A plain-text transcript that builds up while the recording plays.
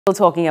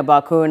Talking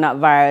about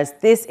coronavirus,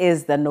 this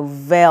is the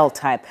novel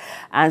type,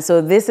 and so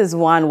this is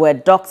one where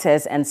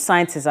doctors and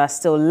scientists are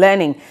still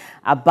learning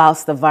about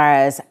the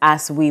virus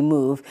as we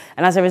move,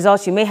 and as a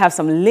result you may have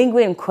some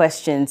lingering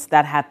questions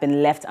that have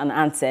been left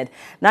unanswered.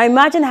 Now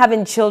imagine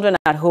having children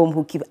at home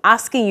who keep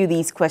asking you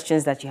these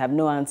questions that you have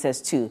no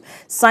answers to.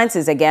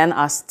 Scientists again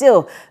are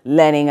still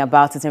learning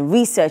about it and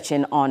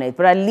researching on it,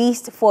 but at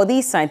least for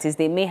these scientists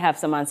they may have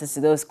some answers to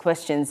those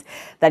questions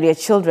that your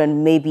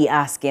children may be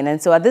asking. And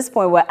so at this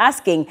point we're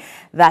asking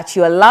that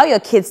you allow your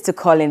kids to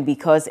call in,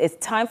 because it's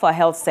time for a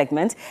health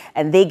segment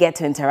and they get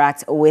to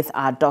interact with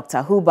our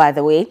doctor, who, by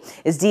the way,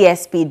 is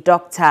DSP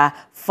Dr.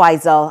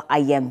 Faisal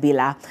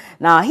Ayembillah.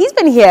 Now, he's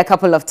been here a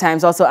couple of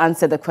times, also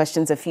answered the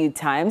questions a few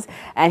times,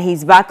 and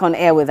he's back on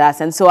air with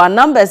us. And so our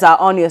numbers are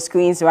on your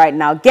screens right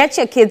now. Get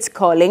your kids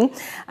calling.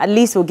 At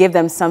least we'll give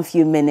them some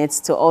few minutes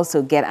to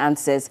also get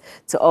answers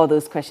to all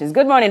those questions.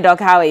 Good morning,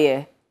 Doc. How are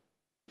you?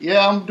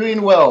 Yeah, I'm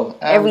doing well.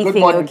 Everything good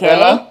morning, okay?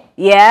 Bella.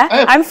 Yeah,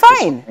 I'm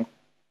fine.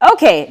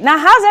 Okay, now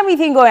how's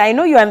everything going? I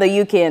know you're in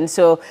the UK, and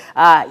so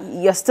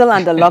you're still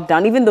under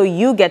lockdown, even though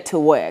you get to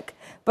work.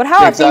 But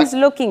how are things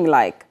looking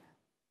like?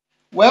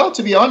 Well,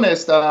 to be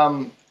honest,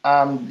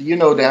 you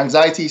know, the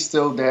anxiety is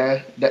still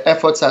there. The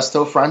efforts are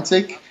still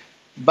frantic.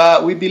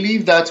 But we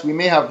believe that we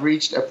may have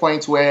reached a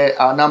point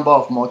where our number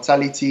of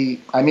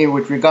mortality,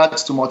 with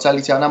regards to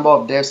mortality, our number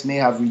of deaths may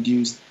have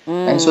reduced.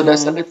 And so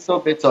there's a little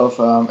bit of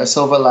a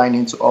silver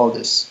lining to all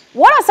this.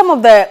 What are some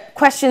of the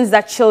questions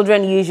that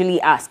children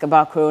usually ask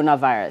about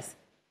coronavirus?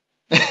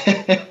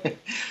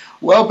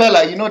 Well,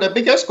 Bella, you know, the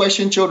biggest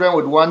question children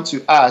would want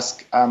to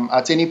ask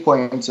at any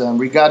point,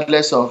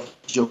 regardless of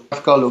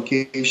geographical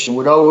location,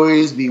 would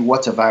always be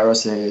what a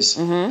virus is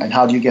and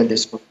how do you get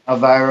this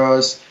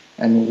coronavirus,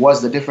 and what's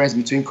the difference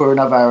between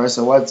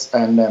coronavirus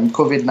and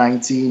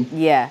COVID-19.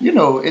 Yeah. You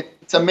know,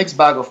 it's a mixed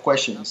bag of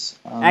questions.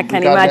 I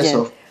can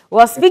imagine.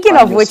 Well, speaking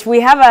of which, we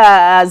have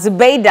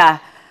Zubaida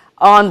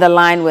on the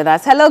line with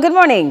us. Hello, good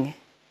morning.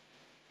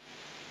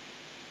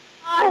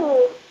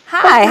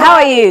 Hi, how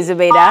are you,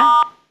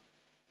 Zubaida?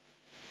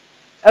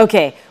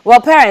 Okay,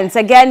 well, parents,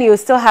 again, you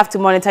still have to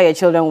monitor your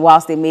children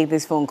whilst they make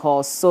these phone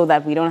calls so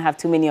that we don't have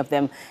too many of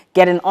them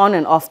getting on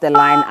and off the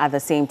line at the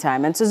same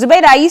time. And so,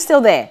 Zubaida, are you still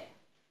there?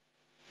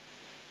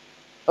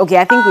 Okay,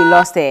 I think we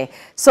lost her.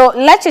 So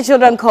let your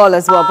children call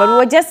as well. But we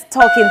were just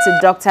talking to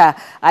Dr.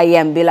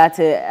 Ayembillah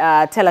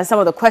to tell us some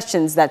of the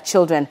questions that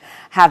children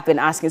have been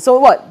asking. So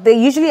what?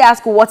 They usually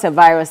ask what a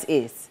virus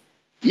is.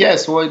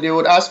 Yes, well, they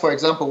would ask, for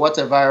example, what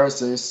a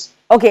virus is.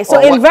 Okay, so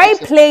in very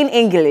plain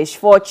English,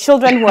 for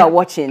children who are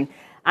watching,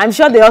 I'm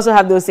sure they also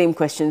have those same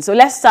questions. So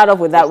let's start off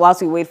with that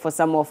whilst we wait for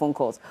some more phone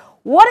calls.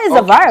 What is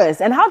a virus,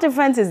 and how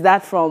different is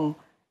that from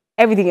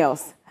everything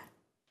else?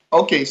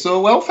 Okay, so,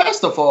 well,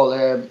 first of all,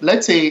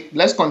 let's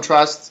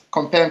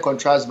compare and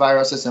contrast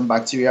viruses and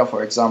bacteria,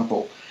 for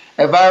example.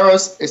 A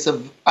virus is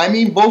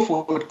both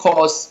would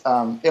cause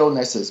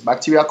illnesses.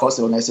 Bacteria cause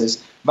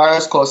illnesses.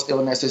 Virus cause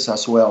illnesses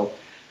as well.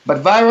 But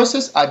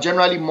viruses are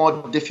generally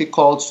more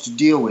difficult to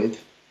deal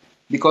with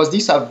because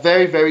these are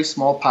very, very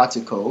small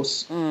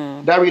particles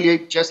that really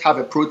just have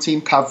a protein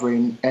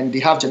covering and they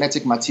have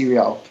genetic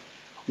material.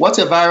 What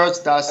a virus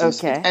does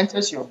is it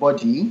enters your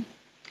body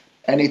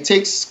and it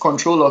takes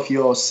control of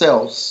your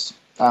cells,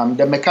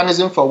 the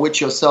mechanism for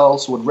which your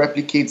cells would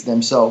replicate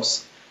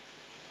themselves,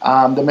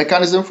 the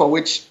mechanism for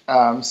which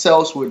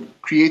cells would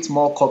create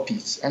more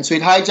copies. And so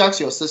it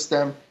hijacks your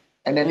system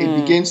and then it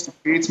begins to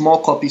create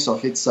more copies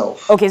of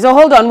itself. Okay, so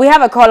hold on. We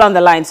have a call on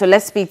the line, so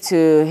let's speak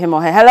to him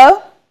or her.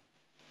 Hello?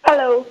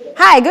 Hello.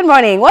 Hi, good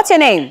morning. What's your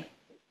name?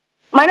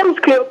 My name is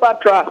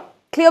Cleopatra.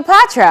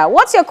 Cleopatra,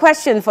 what's your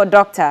question for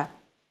doctor?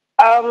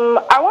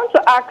 I want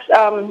to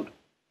ask,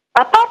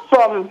 apart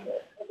from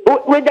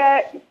with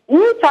the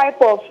new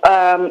type of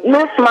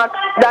nose masks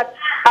that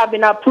have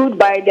been approved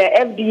by the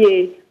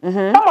FDA,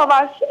 some of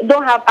us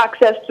don't have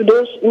access to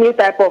those new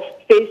type of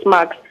face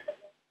masks.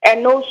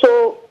 And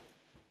also,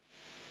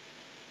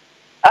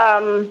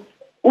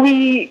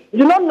 we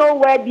do not know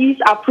where these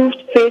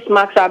approved face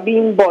masks are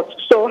being bought.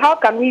 So how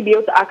can we be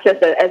able to access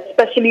it,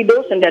 especially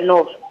those in the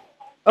north?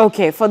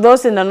 Okay, for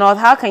those in the north,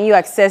 how can you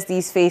access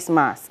these face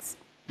masks?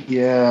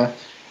 Yeah,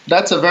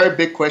 that's a very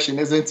big question,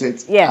 isn't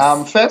it?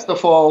 Yes. First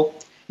of all,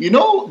 you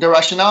know, the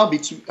rationale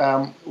between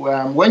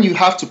when you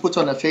have to put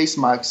on a face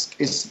mask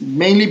is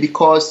mainly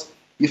because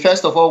you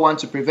first of all want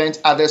to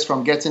prevent others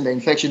from getting the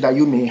infection that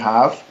you may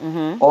have,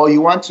 or you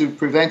want to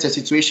prevent a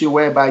situation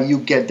whereby you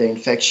get the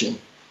infection.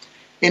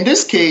 In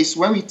this case,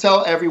 when we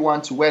tell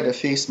everyone to wear the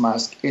face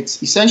mask,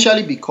 it's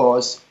essentially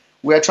because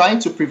we're trying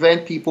to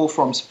prevent people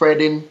from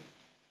spreading,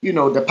 you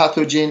know, the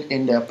pathogen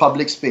in the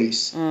public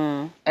space.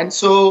 And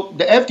so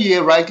the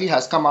FDA rightly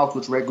has come out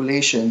with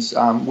regulations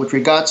with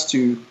regards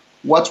to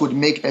what would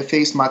make a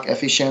face mask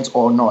efficient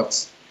or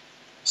not.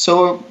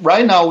 So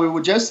right now, we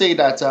would just say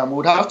that we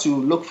would have to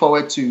look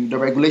forward to the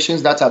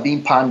regulations that are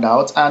being panned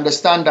out. I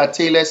understand that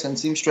tailors and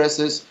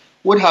seamstresses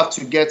would have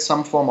to get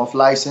some form of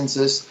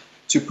licenses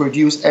to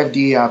produce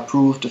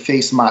FDA-approved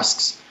face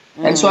masks.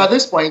 And so at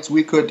this point,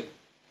 we could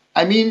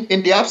I mean,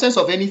 in the absence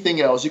of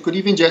anything else, you could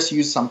even just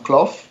use some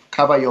cloth,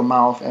 cover your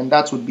mouth, and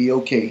that would be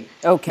okay.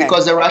 Okay.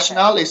 Because the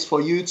rationale is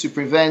for you to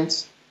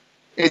prevent,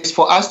 it's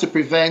for us to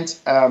prevent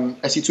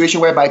a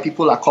situation whereby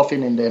people are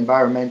coughing in the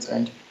environment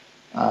and,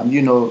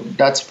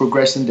 that's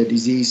progressing the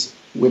disease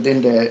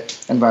within the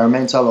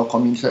environmental or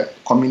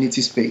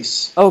community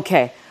space.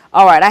 Okay.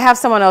 All right. I have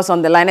someone else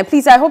on the line. And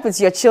please, I hope it's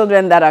your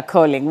children that are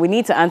calling. We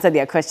need to answer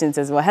their questions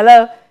as well.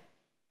 Hello?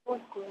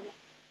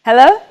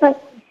 Hello?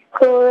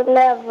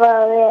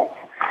 Coronavirus.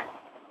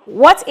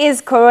 What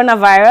is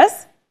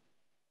coronavirus?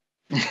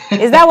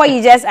 Is that what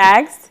you just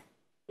asked?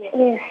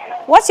 Yes.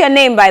 What's your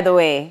name, by the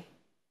way?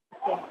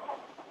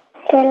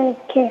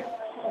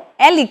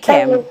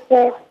 Elikem.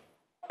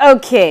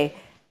 Okay.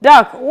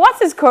 Doc,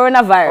 what is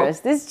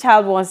coronavirus? This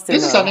child wants to know.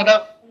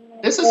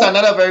 This is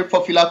another very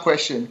popular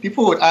question.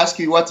 People would ask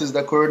you what is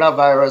the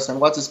coronavirus and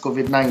what is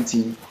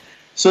COVID-19.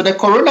 So the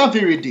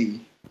coronaviridae,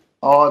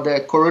 or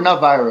the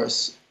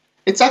coronavirus,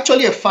 it's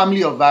actually a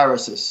family of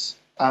viruses.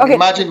 Okay.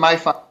 Imagine my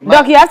family.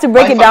 Doc, you have to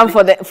break it down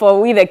for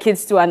we the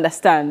kids to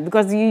understand,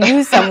 because you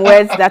use some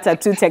words that are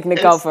too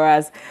technical for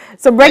us.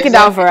 So break it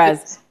down for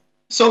us.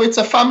 So it's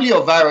a family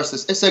of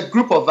viruses. It's a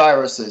group of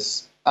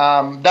viruses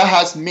that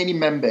has many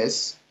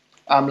members,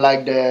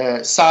 like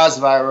the SARS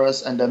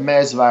virus and the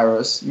MERS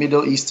virus,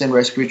 Middle Eastern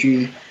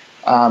Respiratory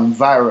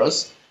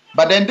virus.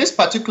 But then this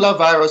particular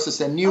virus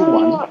is a new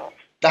one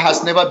that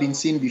has never been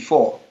seen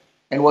before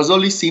and was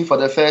only seen for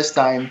the first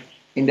time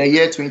in the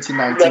year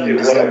 2019 in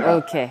December.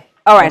 Okay.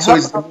 All right. And so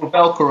it's the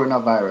novel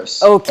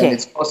coronavirus. Okay. And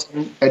it's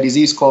causing a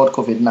disease called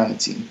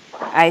COVID-19.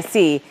 I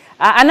see.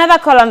 Another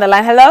call on the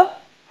line. Hello?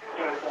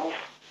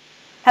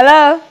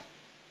 Hello?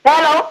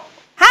 Hello.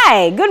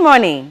 Hi. Good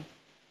morning.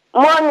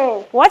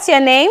 Morning. What's your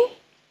name?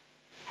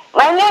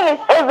 My name is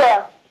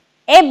Abel.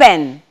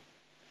 Eben.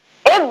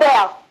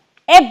 Abel.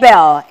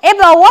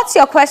 Abel, what's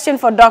your question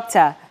for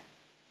doctor?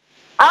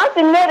 I want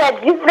to know the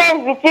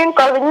difference between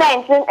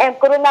COVID-19 and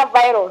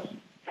coronavirus.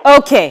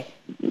 Okay.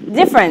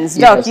 Difference,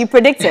 Doc, Yes. you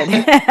predicted.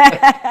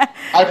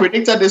 I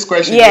predicted this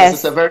question. Yes.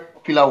 It's a very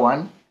popular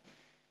one.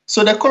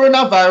 So the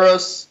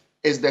coronavirus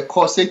is the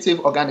causative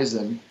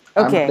organism.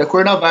 Okay. The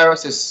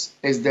coronavirus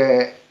is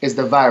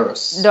the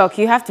virus. Doc,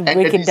 you have to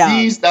And break the it down.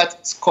 disease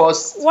that's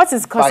caused. What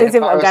is by the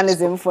causative virus-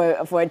 organism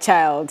for a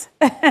child?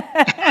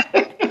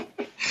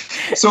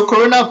 So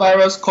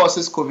coronavirus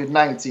causes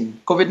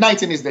COVID-19.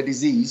 COVID-19 is the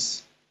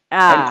disease,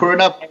 and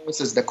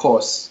coronavirus is the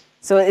cause.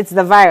 So it's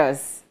the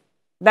virus.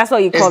 That's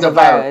what you call It's the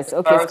virus.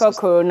 Okay, it's called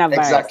coronavirus.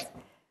 Exactly.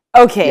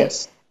 Okay.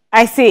 Yes.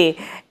 I see.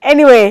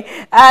 Anyway,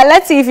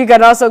 let's see if you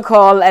can also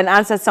call and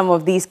answer some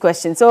of these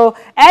questions. So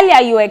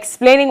earlier you were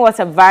explaining what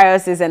a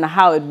virus is and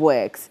how it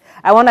works.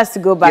 I want us to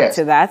go back Yes.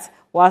 to that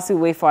whilst we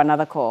wait for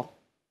another call.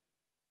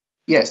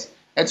 Yes.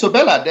 And so,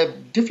 Bella, the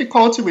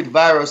difficulty with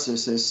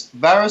viruses is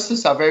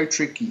viruses are very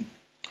tricky.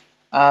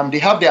 They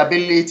have the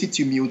ability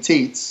to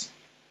mutate.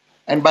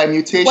 And by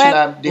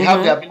mutation, they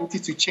have the ability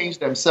to change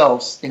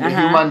themselves in the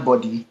human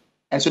body.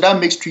 And so that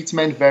makes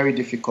treatment very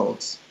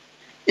difficult.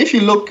 If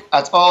you look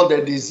at all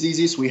the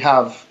diseases we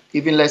have,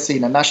 even let's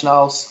say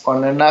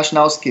on a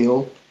national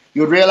scale,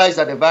 you'd realize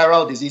that the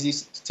viral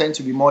diseases tend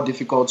to be more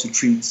difficult to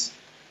treat.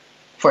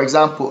 For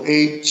example,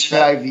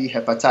 HIV,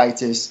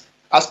 hepatitis,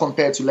 as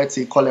compared to, let's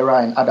say,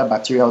 cholera and other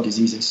bacterial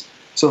diseases.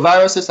 So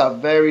viruses are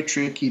very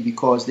tricky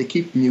because they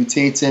keep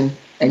mutating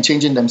and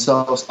changing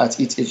themselves at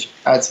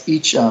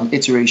each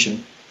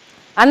iteration.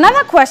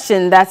 Another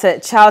question that a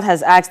child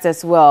has asked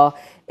as well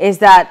is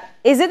that,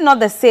 is it not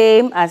the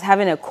same as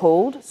having a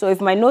cold? So if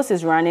my nose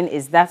is running,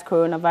 is that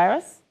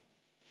coronavirus?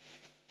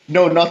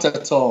 No, not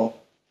at all.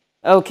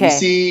 Okay. You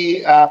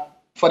see,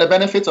 for the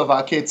benefit of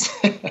our kids.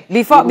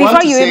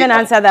 Before you even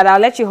answer that, I'll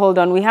let you hold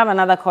on. We have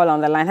another call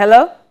on the line.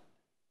 Hello?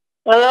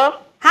 Hello.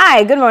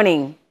 Hi, good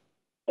morning.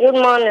 Good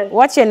morning.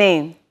 What's your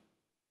name?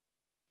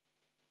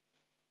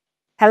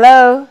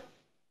 Hello?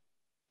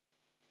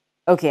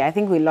 Okay, I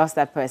think we lost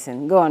that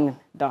person. Go on,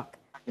 Doc.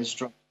 It's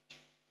true.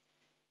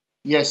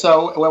 Yeah,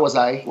 so where was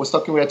I?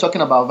 We were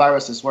talking about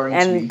viruses, weren't we?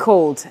 And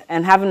cold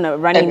and having a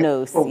runny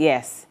nose. Oh.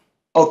 Yes.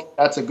 Okay,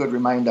 that's a good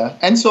reminder.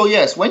 And so,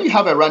 yes, when you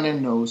have a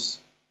running nose,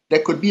 there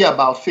could be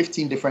about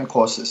 15 different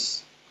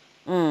causes,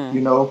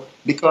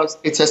 because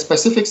it's a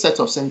specific set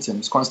of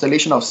symptoms,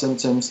 constellation of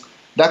symptoms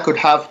that could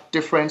have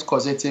different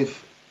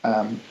causative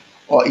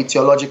or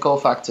etiological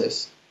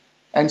factors.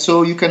 And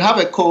so you can have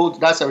a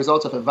cold that's a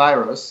result of a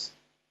virus.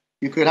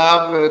 You could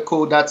have a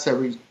cold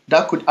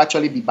that could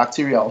actually be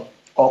bacterial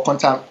or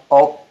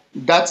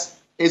that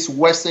is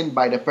worsened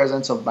by the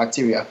presence of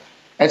bacteria.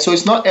 And so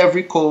it's not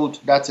every cold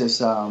that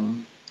is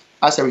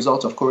as a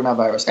result of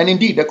coronavirus. And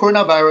indeed, the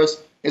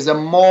coronavirus is a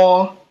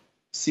more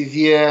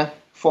severe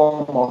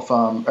form of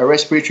a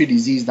respiratory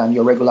disease than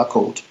your regular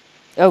cold.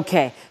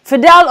 Okay.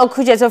 Fidel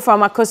Okujeto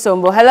from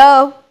Akosombo.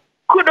 Hello.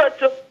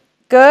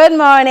 Good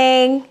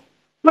morning.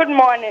 Good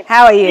morning.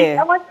 How are you?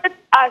 I wanted to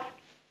ask,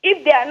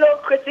 if there are no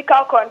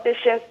critical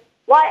conditions,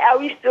 why are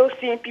we still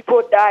seeing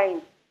people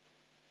dying?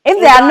 If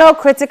there are no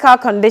critical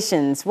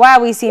conditions, why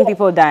are we seeing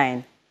people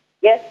dying?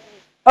 Yes.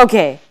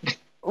 Okay.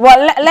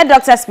 Well, let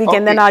doctor speak, Okay.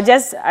 and then I'll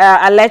just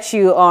alert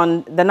you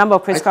on the number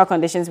of critical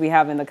conditions we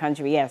have in the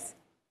country. Yes.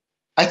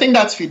 I think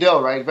that's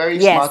Fidel, right? Very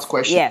smart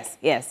question.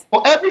 Yes.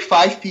 For every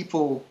 5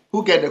 people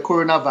who get the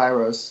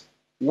coronavirus,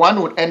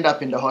 1 would end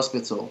up in the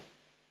hospital.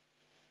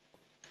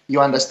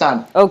 You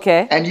understand?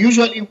 Okay. And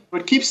usually we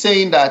would keep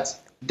saying that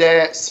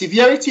the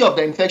severity of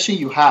the infection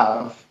you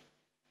have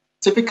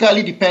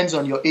typically depends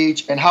on your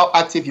age and how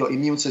active your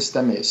immune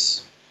system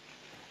is.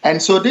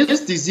 And so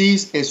this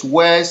disease is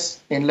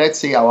worse in, let's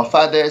say, our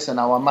fathers and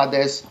our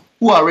mothers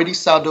who are already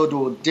saddled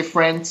with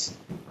different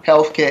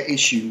healthcare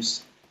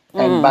issues,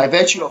 and by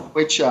virtue of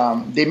which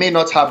they may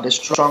not have the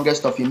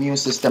strongest of immune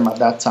system at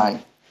that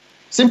time.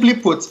 Simply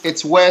put,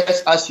 it's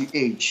worse as you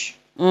age.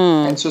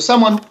 And so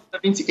someone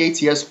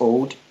 78 years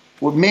old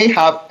may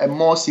have a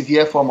more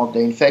severe form of the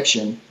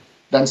infection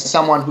than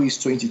someone who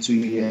is 22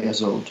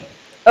 years old.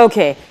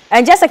 Okay,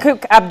 and just a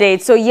quick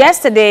update. So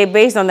yesterday,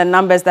 based on the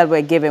numbers that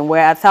were given, we're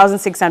at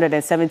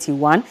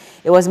 1,671.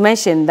 It was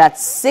mentioned that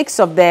 6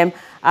 of them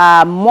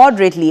are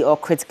moderately or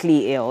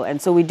critically ill.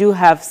 And so we do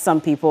have some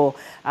people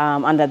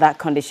under that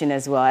condition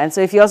as well. And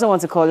so if you also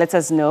want to call, let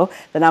us know.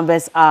 The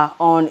numbers are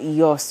on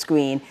your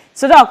screen.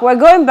 So, Doc, we're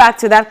going back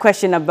to that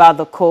question about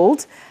the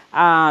cold,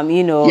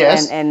 you know,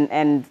 Yes.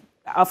 and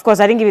of course,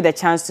 I didn't give you the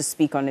chance to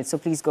speak on it. So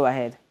please go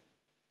ahead.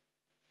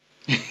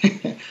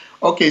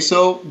 Okay,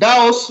 so that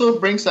also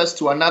brings us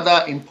to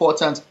another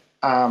important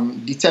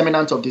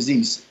determinant of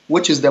disease,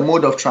 which is the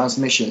mode of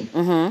transmission.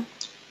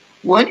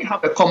 When you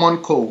have a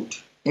common cold,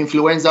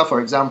 influenza, for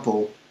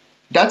example,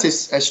 that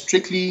is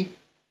strictly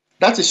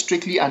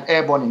an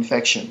airborne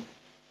infection.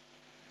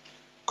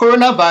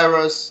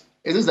 Coronavirus,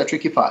 this is the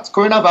tricky part.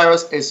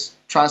 Coronavirus is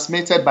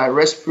transmitted by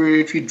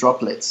respiratory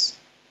droplets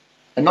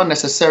and not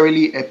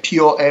necessarily a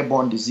pure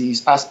airborne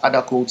disease as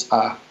other colds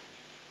are.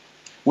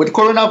 With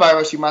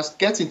coronavirus, you must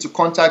get into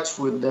contact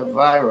with the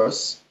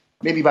virus,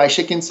 maybe by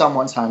shaking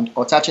someone's hand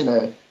or touching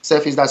a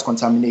surface that's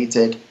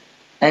contaminated.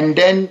 And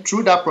then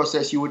through that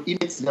process, you would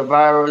emit the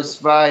virus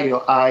via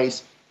your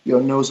eyes,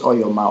 your nose, or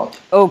your mouth.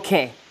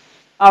 Okay.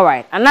 All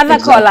right. Another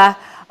Exactly. caller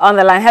on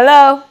the line.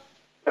 Hello.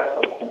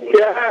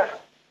 Yeah,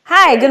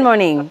 Hi, good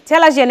morning.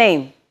 Tell us your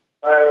name.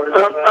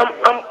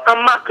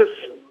 I'm Marcus.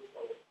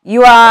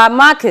 You are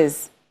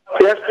Marcus.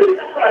 Yes, please.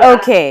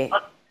 Okay.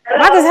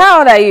 Marcus, how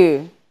old are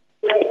you?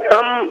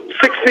 I'm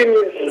 16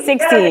 years.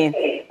 16.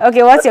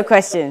 Okay, what's your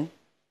question?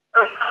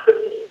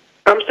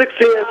 I'm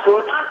 16 years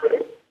old.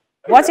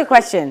 What's your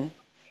question?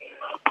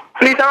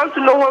 Please, I want to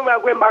know when we are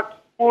going back to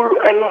school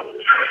and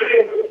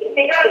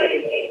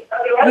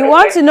You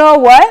want to know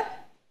what?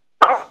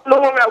 I want to know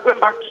when we are going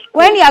back to school.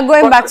 When you are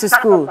going back to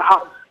school.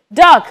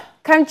 Doc,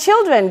 can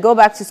children go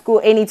back to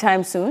school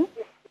anytime soon?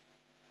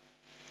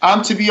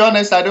 To be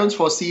honest, I don't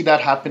foresee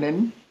that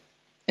happening.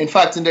 In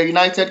fact, in the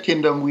United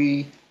Kingdom,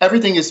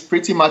 everything is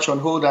pretty much on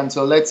hold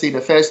until, let's say,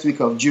 the first week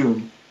of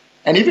June.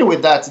 And even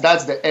with that,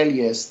 that's the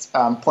earliest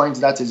point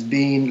that is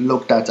being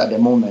looked at the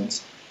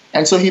moment.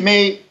 And so he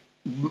might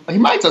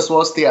as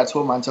well stay at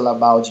home until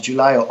about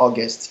July or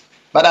August.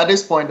 But at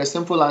this point, the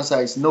simple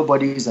answer is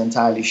nobody is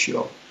entirely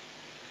sure.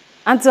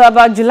 Until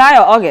about July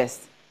or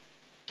August?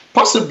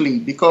 Possibly,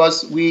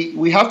 because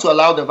we have to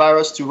allow the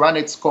virus to run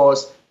its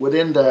course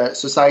within the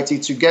society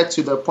to get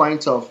to the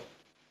point of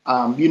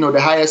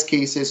the highest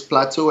cases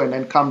plateau and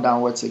then come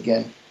downwards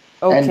again.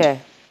 Okay. And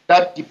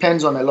that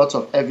depends on a lot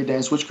of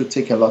evidence, which could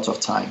take a lot of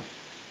time.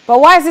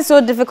 But why is it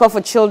so difficult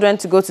for children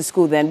to go to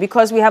school then?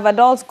 Because we have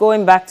adults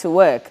going back to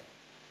work.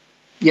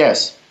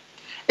 Yes.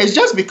 It's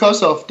just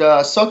because of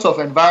the sort of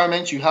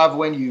environment you have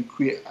when you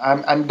create,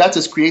 and that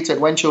is created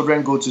when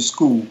children go to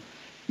school.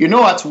 You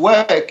know, at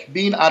work,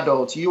 being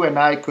adults, you and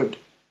I could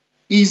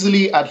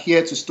easily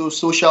adhere to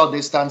social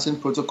distancing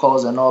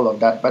protocols and all of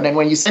that. But then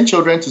when you send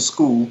children to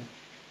school,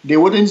 they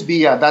wouldn't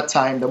be at that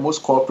time the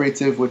most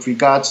cooperative with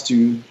regards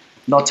to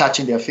not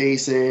touching their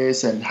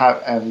faces and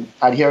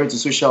adhering to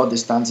social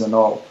distance and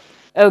all.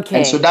 Okay.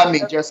 And so that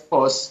may just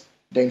cause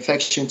the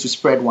infection to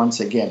spread once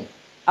again.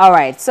 All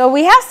right. So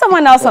we have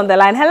someone else on the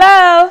line.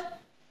 Hello.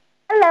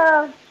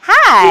 Hello.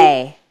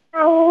 Hi.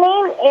 My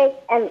name is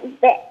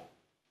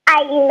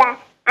Ayembillah.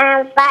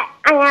 I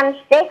am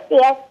 6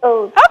 years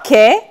old.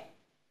 Okay.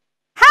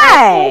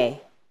 Hi.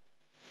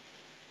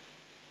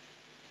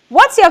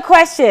 What's your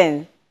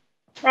question?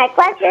 My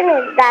question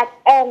is that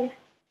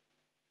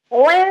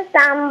when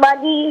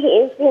somebody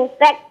is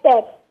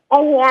infected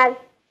and he has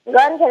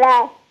gone to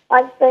the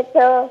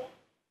hospital,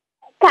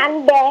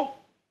 can the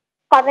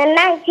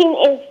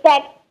COVID-19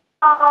 infect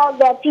all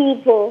the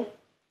people?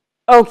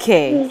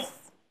 Okay.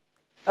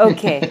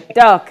 Okay.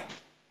 Doc.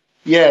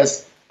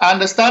 Yes, I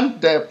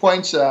understand the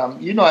point.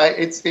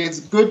 It's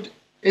good.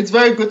 It's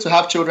very good to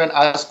have children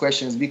ask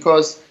questions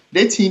because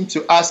they seem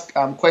to ask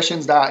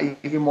questions that are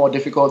even more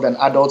difficult than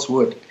adults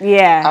would.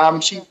 Yeah.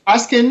 She's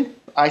asking,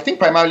 I think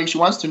primarily she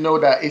wants to know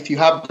that if you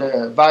have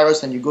the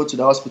virus and you go to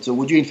the hospital,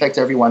 would you infect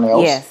everyone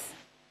else? Yes.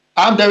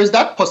 There is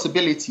that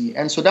possibility.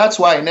 And so that's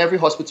why in every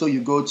hospital you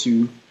go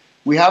to,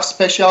 we have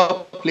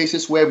special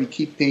places where we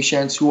keep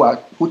patients who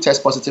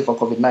test positive for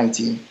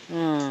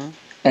COVID-19.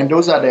 And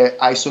those are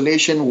the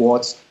isolation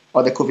wards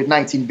or the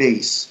COVID-19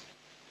 bays,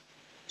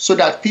 so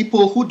that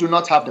people who do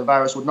not have the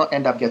virus would not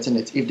end up getting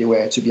it if they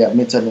were to be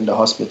admitted in the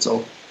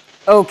hospital.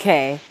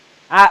 Okay.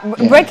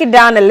 Break it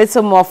down a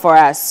little more for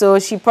us. So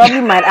she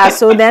probably might ask,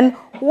 so then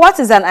what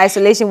is an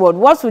isolation ward?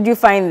 What would you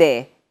find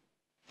there?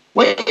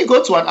 When you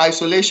go to an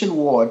isolation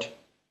ward,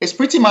 it's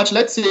pretty much,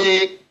 let's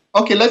say,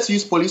 okay, let's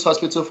use Police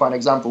Hospital for an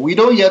example. We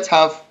don't yet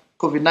have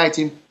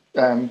COVID-19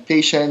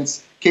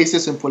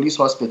 cases in Police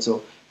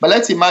Hospital, but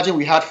let's imagine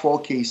we had 4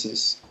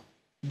 cases.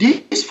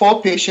 These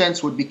 4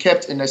 patients would be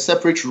kept in a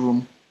separate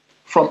room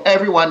from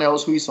everyone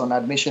else who is on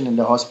admission in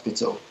the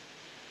hospital,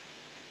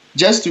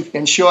 just to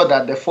ensure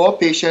that the 4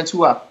 patients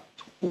who have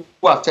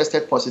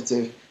tested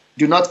positive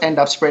do not end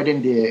up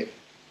spreading the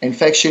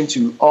infection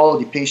to all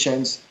the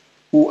patients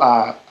who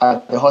are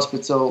at the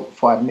hospital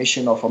for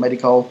admission or for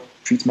medical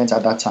treatment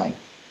at that time.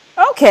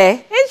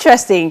 Okay,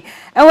 interesting.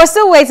 And we're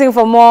still waiting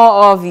for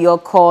more of your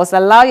calls.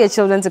 Allow your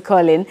children to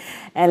call in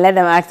and let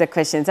them ask the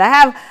questions. I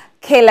have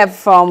Caleb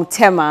from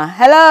Tema.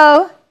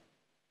 Hello.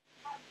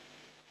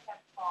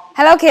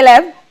 Hello,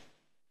 Caleb.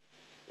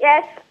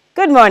 Yes,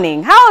 Good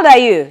morning. How old are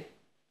you?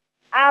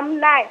 I'm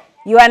 9.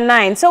 You are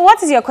 9. So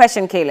what is your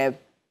question, Caleb?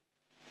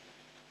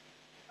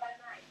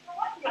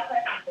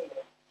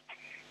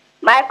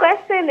 My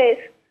question is,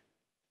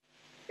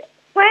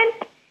 when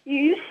you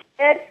use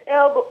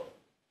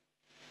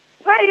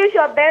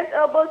your bent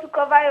elbow to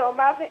cover your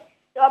mouth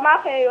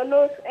and your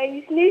nose, and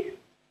you sneeze,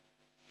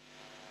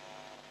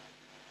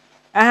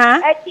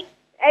 and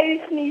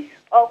you sneeze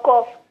or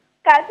cough,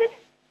 can't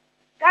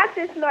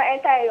it not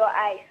enter your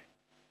eyes?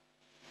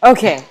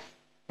 Okay.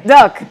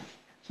 Doc,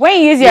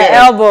 when you use your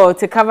Yeah. elbow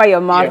to cover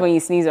your mouth Yeah. when you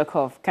sneeze or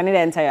cough, can it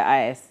enter your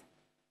eyes?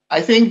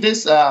 I think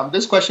this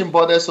question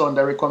borders on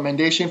the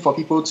recommendation for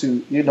people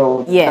to,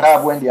 Yes.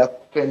 have when they are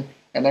coughing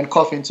and then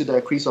cough into the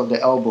crease of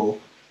the elbow.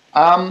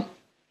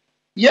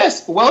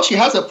 Yes, well, she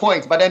has a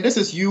point, but then this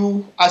is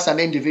you as an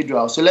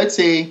individual. So let's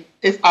say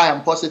if I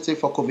am positive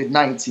for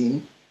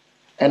COVID-19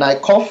 and I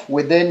cough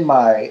within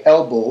my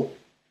elbow,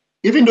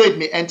 even though it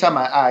may enter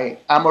my eye,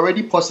 I'm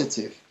already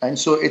positive. And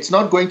so it's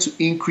not going to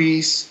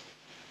increase,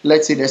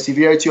 let's say, the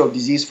severity of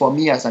disease for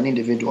me as an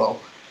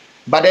individual.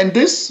 But then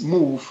this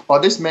move or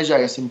this measure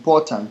is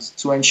important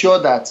to ensure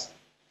that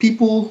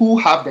people who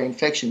have the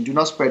infection do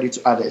not spread it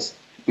to others.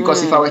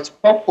 Because if I were to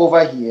cough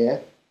over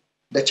here,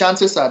 the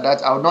chances are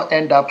that I will not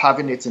end up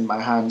having it in my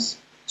hands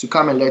to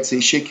come and, let's say,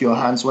 shake your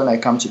hands when I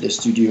come to the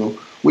studio,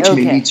 which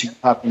may lead to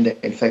having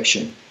the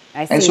infection.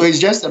 I see. And so it's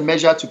just a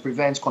measure to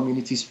prevent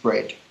community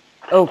spread.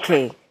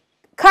 Okay.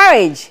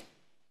 Courage.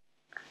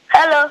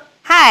 Hello,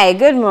 Hi,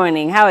 good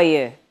morning. How are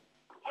you?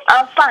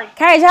 I'm fine.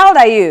 Courage, how old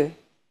are you?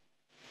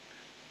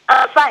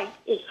 I'm fine.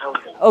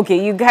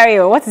 Okay, you carry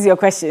on. What is your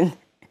question?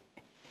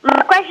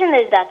 My question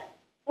is that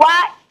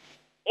why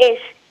is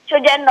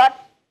children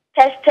not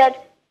tested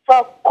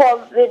for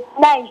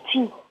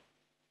COVID-19?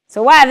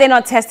 So why are they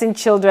not testing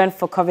children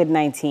for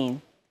COVID-19?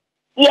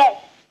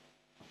 Yes.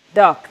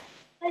 Doc.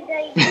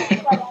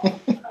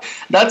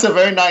 That's a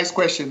very nice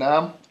question.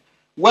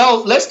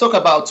 Well, let's talk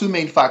about 2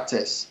 main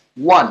factors.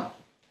 One,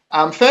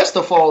 first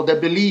of all, the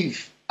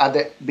belief at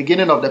the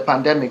beginning of the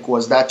pandemic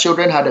was that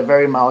children had a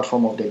very mild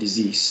form of the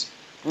disease.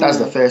 That's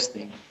the first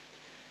thing.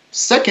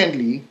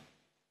 Secondly,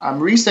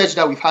 research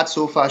that we've had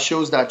so far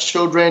shows that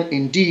children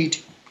indeed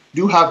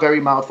do have very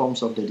mild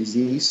forms of the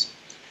disease.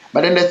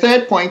 But then the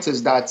third point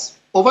is that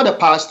over the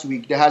past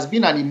week, there has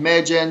been an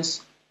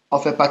emergence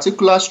of a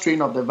particular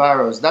strain of the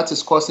virus that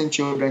is causing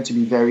children to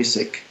be very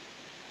sick.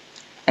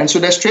 And so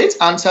the straight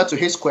answer to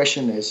his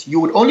question is you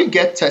would only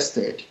get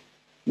tested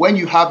when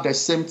you have the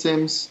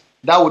symptoms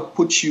that would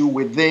put you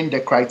within the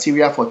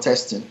criteria for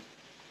testing.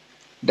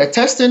 The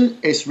testing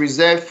is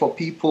reserved for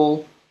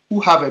people who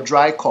have a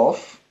dry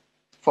cough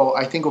for,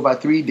 I think, over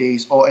 3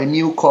 days, or a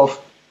new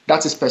cough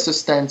that is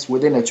persistent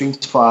within a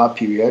 24-hour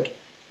period,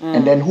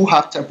 and then who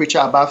have temperature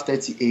above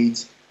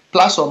 38,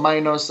 plus or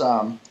minus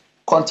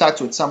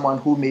contact with someone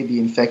who may be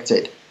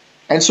infected.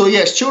 And so,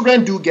 yes,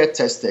 children do get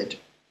tested,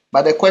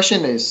 but the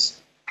question is,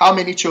 how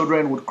many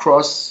children would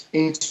cross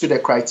into the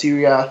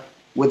criteria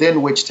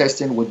within which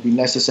testing would be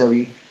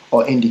necessary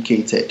or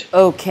indicated?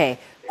 Okay.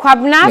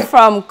 Kwabna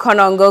from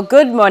Konongo,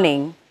 good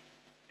morning.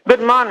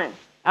 Good morning.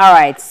 All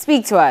right,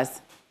 speak to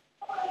us.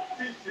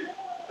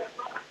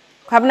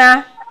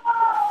 Kwabna?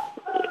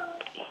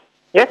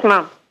 Yes,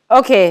 ma'am.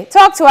 Okay,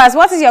 talk to us.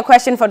 What is your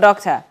question for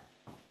doctor?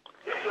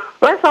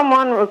 When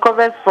someone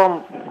recovers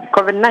from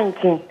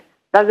COVID-19,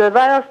 does the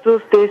virus still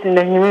stays in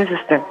the immune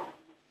system?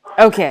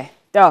 Okay,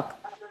 doc.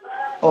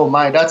 Oh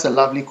my, that's a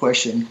lovely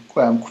question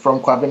from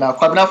Kwabena.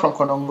 Kwabena from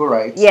Konongo,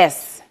 right?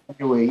 Yes.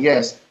 Anyway,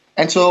 yes.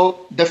 And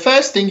so the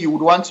first thing you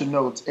would want to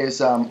note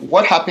is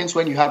what happens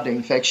when you have the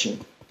infection.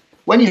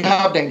 When you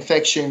have the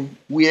infection,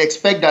 we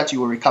expect that you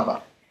will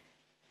recover.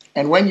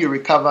 And when you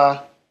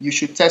recover, you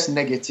should test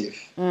negative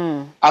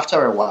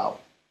after a while.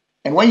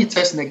 And when you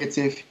test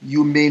negative,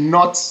 you may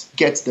not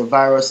get the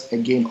virus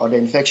again or the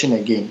infection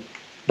again.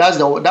 That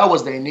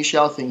was the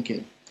initial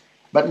thinking.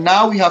 But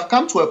now we have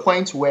come to a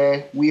point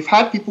where we've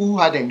had people who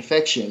had the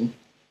infection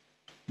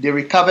they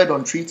recovered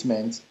on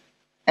treatment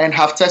and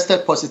have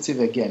tested positive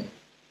again.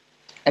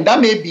 And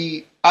that may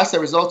be as a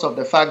result of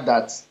the fact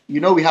that,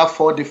 we have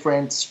 4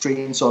 different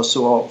strains or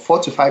so, or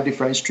 4 to 5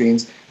 different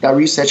strains that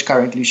research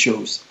currently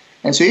shows.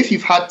 And so if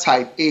you've had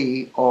type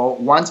A or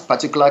one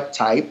particular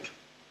type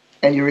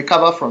and you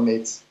recover from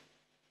it,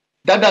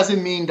 that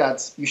doesn't mean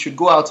that you should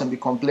go out and be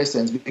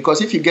complacent,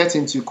 because if you get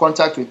into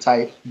contact with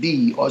type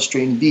B or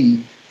strain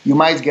B, you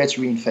might get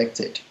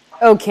reinfected.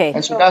 Okay.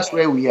 And so that's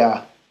where we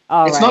are.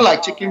 It's not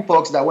like chicken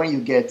pox that when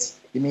you get,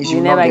 it means you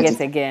never not get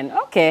it again.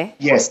 Okay.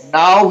 Yes.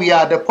 Now we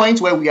are at the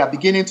point where we are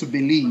beginning to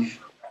believe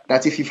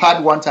that if you've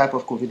had one type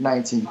of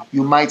COVID-19,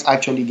 you might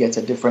actually get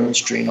a different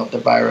strain of the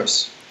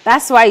virus.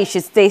 That's why you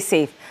should stay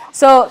safe.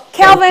 So,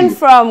 Kelvin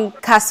from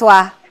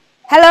Kaswa.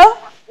 Hello?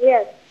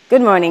 Yes.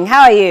 Good morning.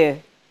 How are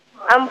you?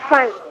 I'm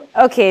fine.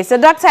 Okay, so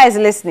doctor is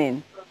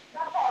listening.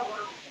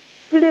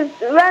 Please,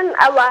 when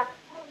our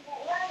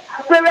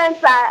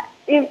parents are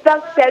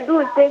infected,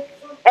 do take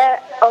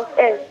care of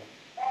us.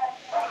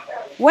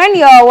 When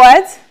your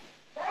what?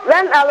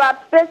 When our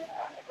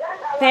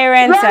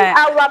Parents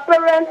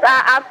parents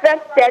are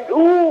affected,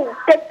 who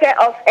take care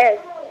of us?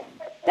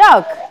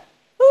 Doc,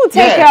 who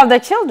take care of the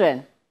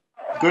children?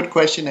 Good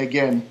question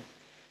again.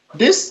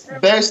 This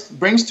best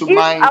brings to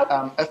mind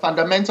a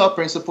fundamental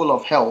principle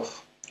of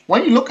health.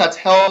 When you look at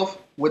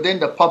health within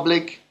the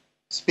public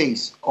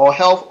space, or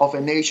health of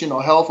a nation,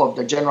 or health of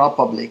the general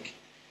public,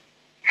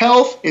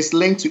 health is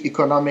linked to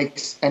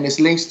economics and is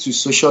linked to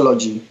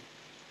sociology.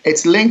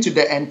 It's linked to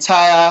the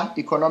entire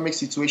economic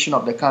situation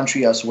of the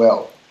country as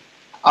well.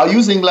 I'll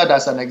use England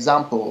as an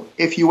example.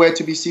 If you were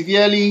to be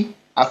severely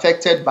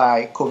affected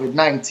by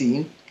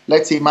COVID-19,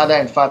 let's say mother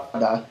and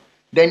father,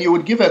 then you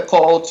would give a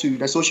call to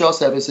the social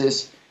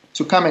services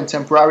to come and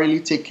temporarily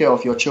take care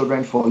of your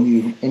children for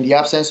you in the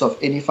absence of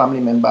any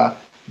family member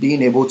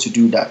being able to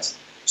do that.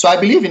 So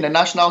I believe in the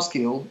national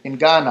scale in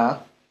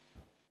Ghana,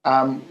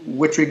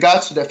 with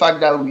regards to the fact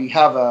that we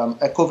have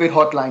a COVID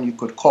hotline you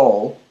could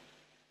call,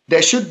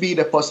 there should be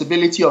the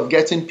possibility of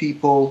getting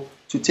people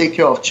to take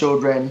care of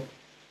children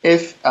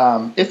if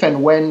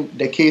and when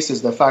the case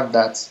is the fact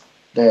that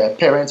the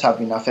parents have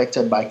been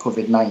affected by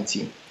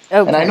COVID-19.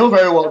 Okay. And I know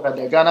very well that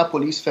the Ghana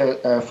Police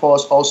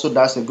Force also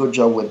does a good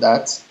job with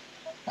that,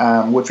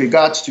 with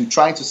regards to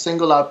trying to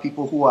single out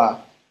people who are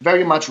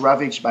very much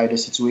ravaged by the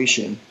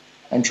situation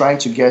and trying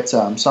to get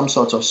some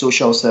sort of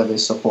social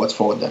service support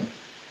for them.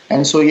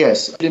 And so,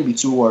 yes, I shouldn't be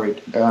too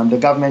worried. The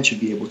government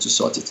should be able to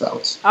sort it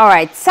out. All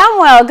right.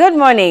 Samuel, good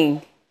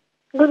morning.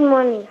 Good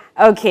morning.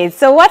 Okay,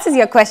 so what is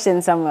your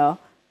question, Samuel?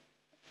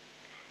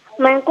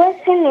 My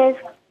question is,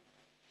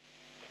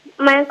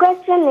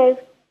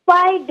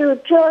 why do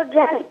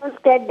children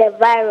get the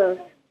virus?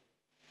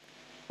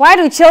 Why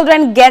do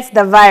children get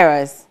the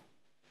virus?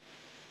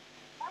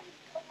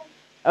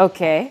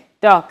 Okay,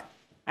 Doc,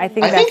 I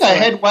think I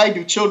heard, why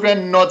do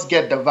children not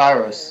get the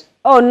virus?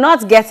 Oh,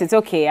 not get it.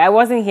 Okay, I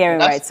wasn't hearing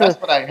right. So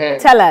that's what I heard.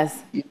 Tell us.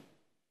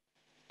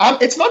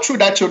 It's not true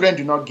that children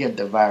do not get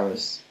the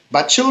virus,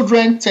 but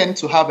children tend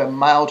to have a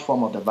mild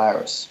form of the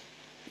virus.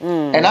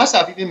 And as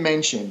I've even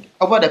mentioned,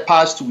 over the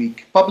past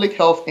week, Public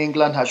Health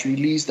England has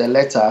released a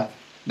letter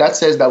that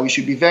says that we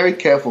should be very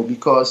careful,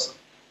 because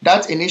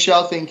that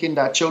initial thinking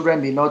that children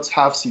may not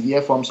have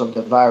severe forms of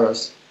the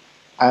virus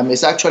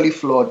is actually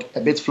a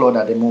bit flawed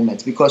at the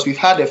moment, because we've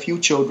had a few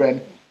children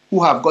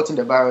who have gotten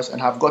the virus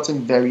and have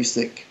gotten very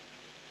sick.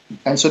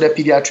 And so the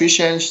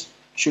pediatricians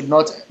should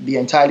not be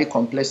entirely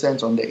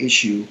complacent on the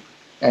issue,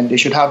 and they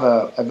should have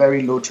a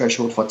very low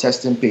threshold for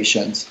testing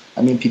patients.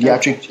 I mean,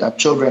 pediatric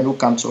children who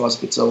come to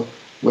hospital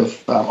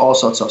with all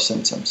sorts of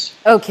symptoms.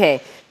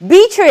 Okay.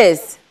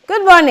 Beatrice,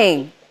 good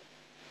morning.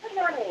 Good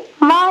morning.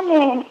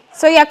 Morning.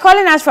 So you're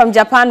calling us from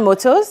Japan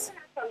Motors?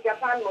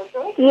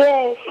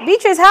 Yes.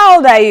 Beatrice, how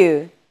old are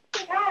you?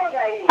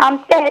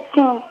 I'm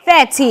 13.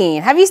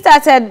 13. Have you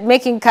started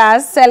making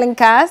cars, selling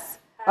cars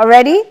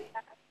already?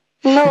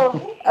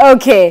 No.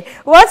 Okay.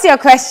 What's your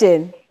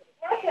question?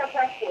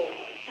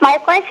 My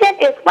question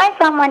is, why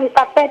someone is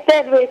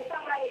affected with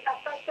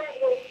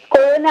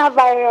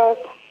coronavirus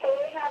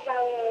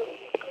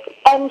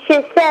and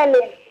she's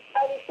selling?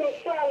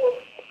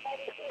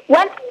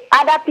 When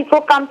other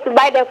people come to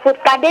buy the food,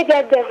 can they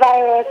get the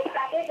virus?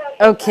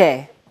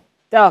 Okay.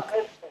 Doc.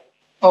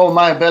 Oh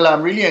my, Bella,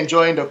 I'm really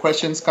enjoying the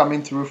questions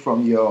coming through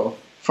from your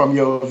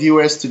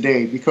viewers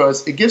today,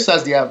 because it gives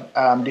us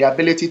the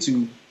ability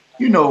to,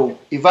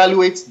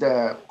 evaluate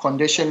the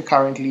condition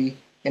currently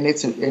in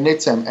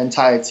its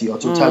entirety or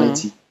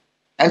totality.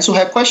 And so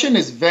her question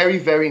is very,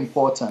 very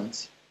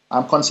important,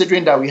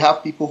 considering that we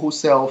have people who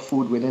sell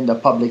food within the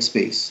public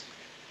space.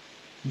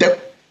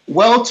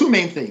 Two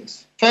main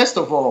things. First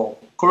of all,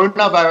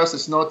 coronavirus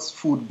is not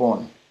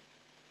foodborne.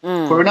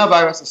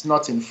 Coronavirus is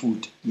not in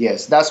food.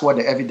 Yes, that's what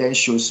the evidence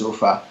shows so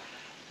far.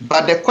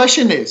 But the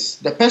question is,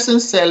 the person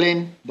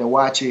selling the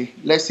wache,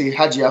 let's say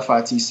Hajia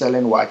Fati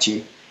selling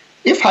wache,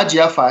 if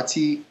Hajia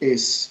Fati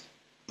is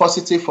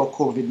positive for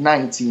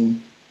COVID-19,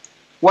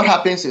 what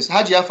happens is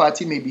Hajia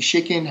Fati may be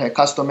shaking her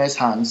customers'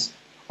 hands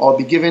or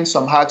be giving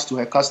some hugs to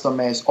her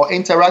customers, or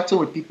interacting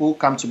with people who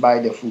come to buy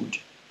their food.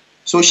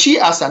 So she,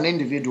 as an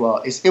individual,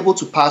 is able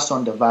to pass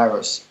on the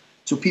virus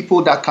to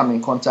people that come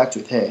in contact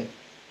with her.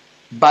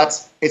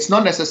 But it's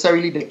not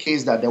necessarily the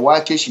case that the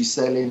wake she's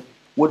selling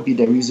would be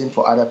the reason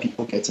for other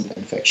people getting the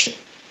infection.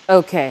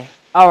 Okay.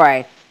 All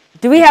right.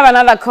 Do we have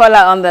another caller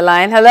on the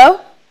line?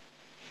 Hello?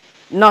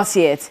 Not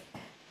yet.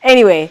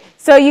 Anyway,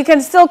 so you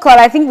can still call.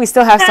 I think we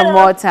still have some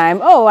more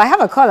time. Oh, I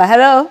have a caller.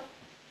 Hello?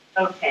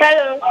 Okay.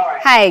 Hello. All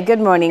right. Hi, good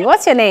morning.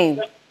 What's your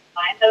name?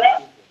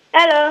 Hello.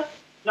 Hello.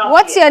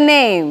 What's your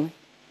name?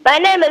 My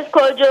name is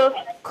Kojo.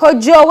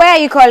 Kojo, where are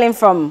you calling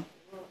from?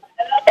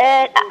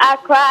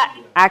 Accra.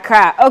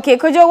 Accra. Okay,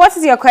 Kojo, what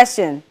is your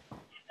question?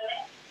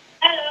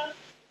 Hello.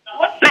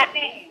 What's my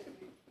name?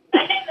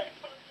 My name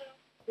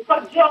is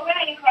Kojo. Where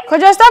are you calling?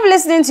 Kojo, stop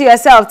listening to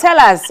yourself. Tell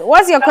us,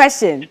 what's your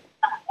question?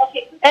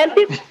 Okay. And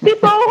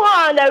people who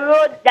are on the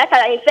road that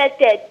are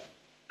infected,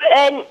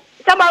 and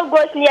someone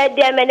goes near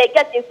them and they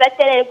get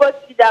infected and goes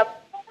to the...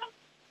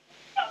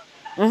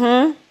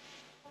 Mm-hmm.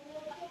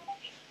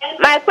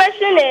 My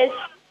question is...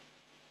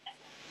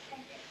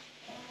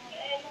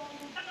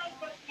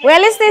 We're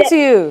listening to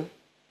you.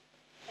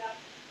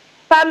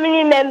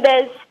 Family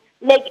members,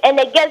 and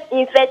they get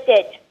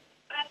infected.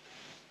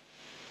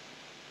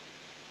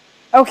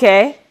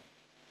 Okay.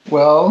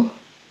 Well,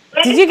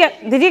 Did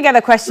you get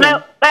the question?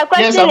 My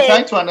question yes, is... I'm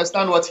trying to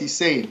understand what he's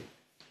saying.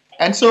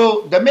 And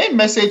so the main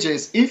message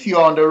is, if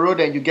you're on the road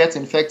and you get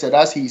infected,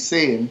 as he's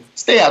saying,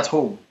 stay at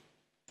home.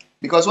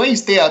 Because when you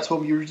stay at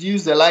home, you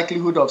reduce the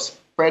likelihood of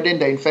spreading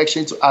the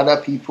infection to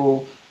other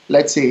people,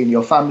 let's say in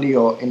your family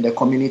or in the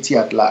community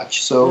at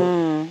large.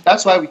 So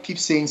that's why we keep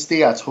saying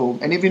stay at home.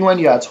 And even when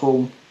you're at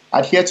home,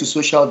 adhere to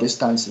social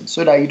distancing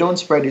so that you don't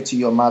spread it to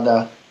your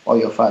mother or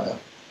your father.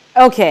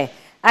 Okay.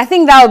 I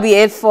think that will be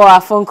it for our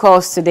phone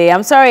calls today.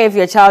 I'm sorry if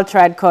your child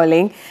tried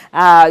calling,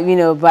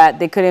 but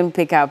they couldn't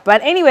pick up.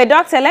 But anyway,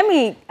 doctor, let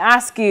me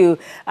ask you,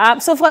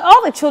 so for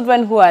all the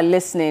children who are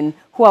listening,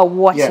 who are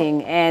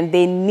watching, and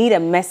they need a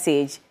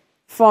message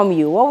from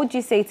you, what would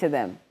you say to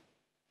them?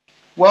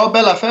 Well,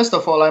 Bella, first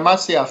of all, I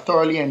must say I've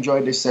thoroughly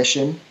enjoyed this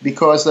session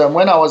because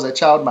when I was a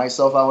child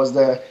myself, I was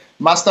the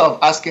master of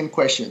asking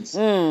questions.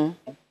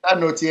 That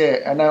note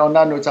here, and on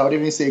that note, I would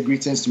even say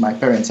greetings to my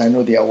parents. I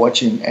know they are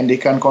watching and they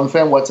can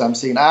confirm what I'm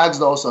saying. I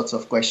asked all sorts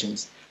of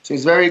questions. So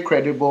it's very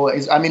credible.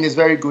 It's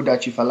very good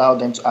that you've allowed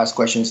them to ask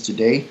questions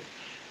today.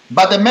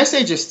 But the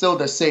message is still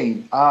the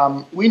same.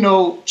 We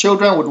know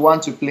children would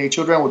want to play.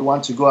 Children would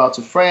want to go out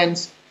to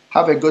friends,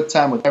 have a good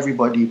time with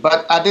everybody.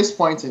 But at this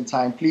point in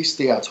time, please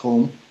stay at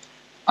home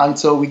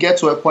until we get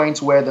to a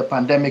point where the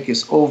pandemic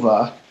is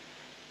over.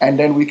 And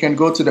then we can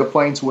go to the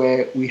point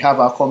where we have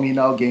our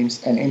communal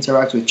games and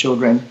interact with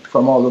children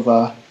from all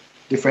over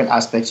different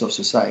aspects of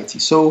society.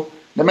 So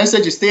the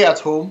message is stay at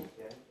home.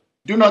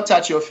 Do not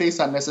touch your face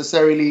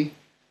unnecessarily.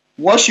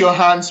 Wash your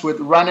hands with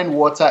running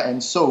water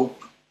and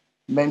soap.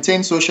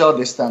 Maintain social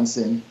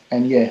distancing.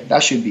 And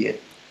that should be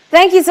it.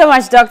 Thank you so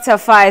much, Dr.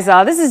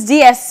 Faisal. This is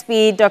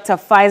DSP, Dr.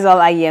 Faisal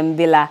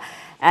Ayembillah.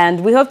 And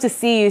we hope to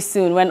see you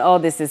soon when all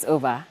this is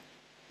over.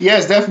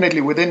 Yes,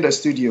 definitely, within the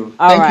studio.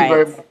 Thank you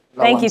very much.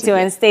 Thank you too,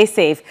 and stay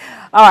safe.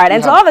 All right,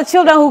 and to all the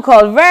children who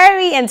called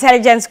very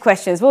intelligent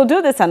questions, we'll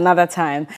do this another time.